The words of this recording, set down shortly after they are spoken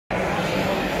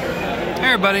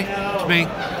Hey everybody, it's me.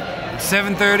 It's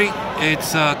 7:30.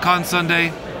 It's Con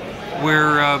Sunday.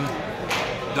 We're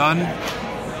done.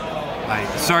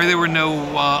 Sorry there were no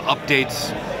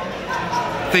updates.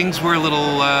 Things were a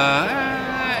little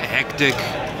hectic,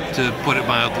 to put it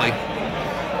mildly.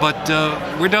 But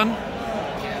we're done.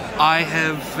 I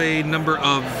have a number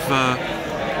of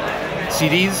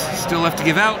CDs still left to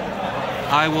give out.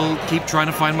 I will keep trying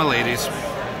to find my ladies.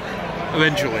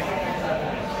 Eventually.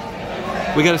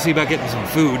 We gotta see about getting some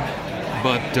food,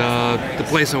 but the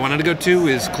place I wanted to go to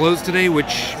is closed today,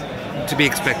 which, to be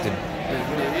expected.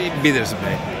 It'd be there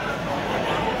someday.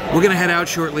 We're gonna head out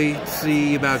shortly,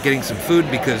 see about getting some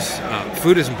food, because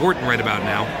food is important right about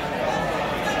now.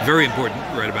 Very important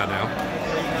right about now.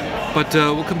 But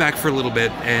we'll come back for a little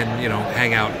bit and, you know,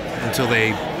 hang out until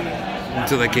they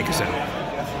kick us out.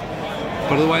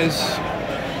 But otherwise,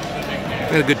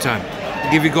 we had a good time.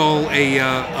 I'll give you all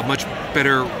a much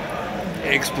better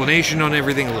explanation on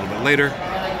everything a little bit later,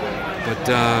 but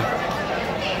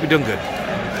we're doing good.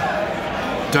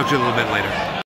 Talk to you a little bit later.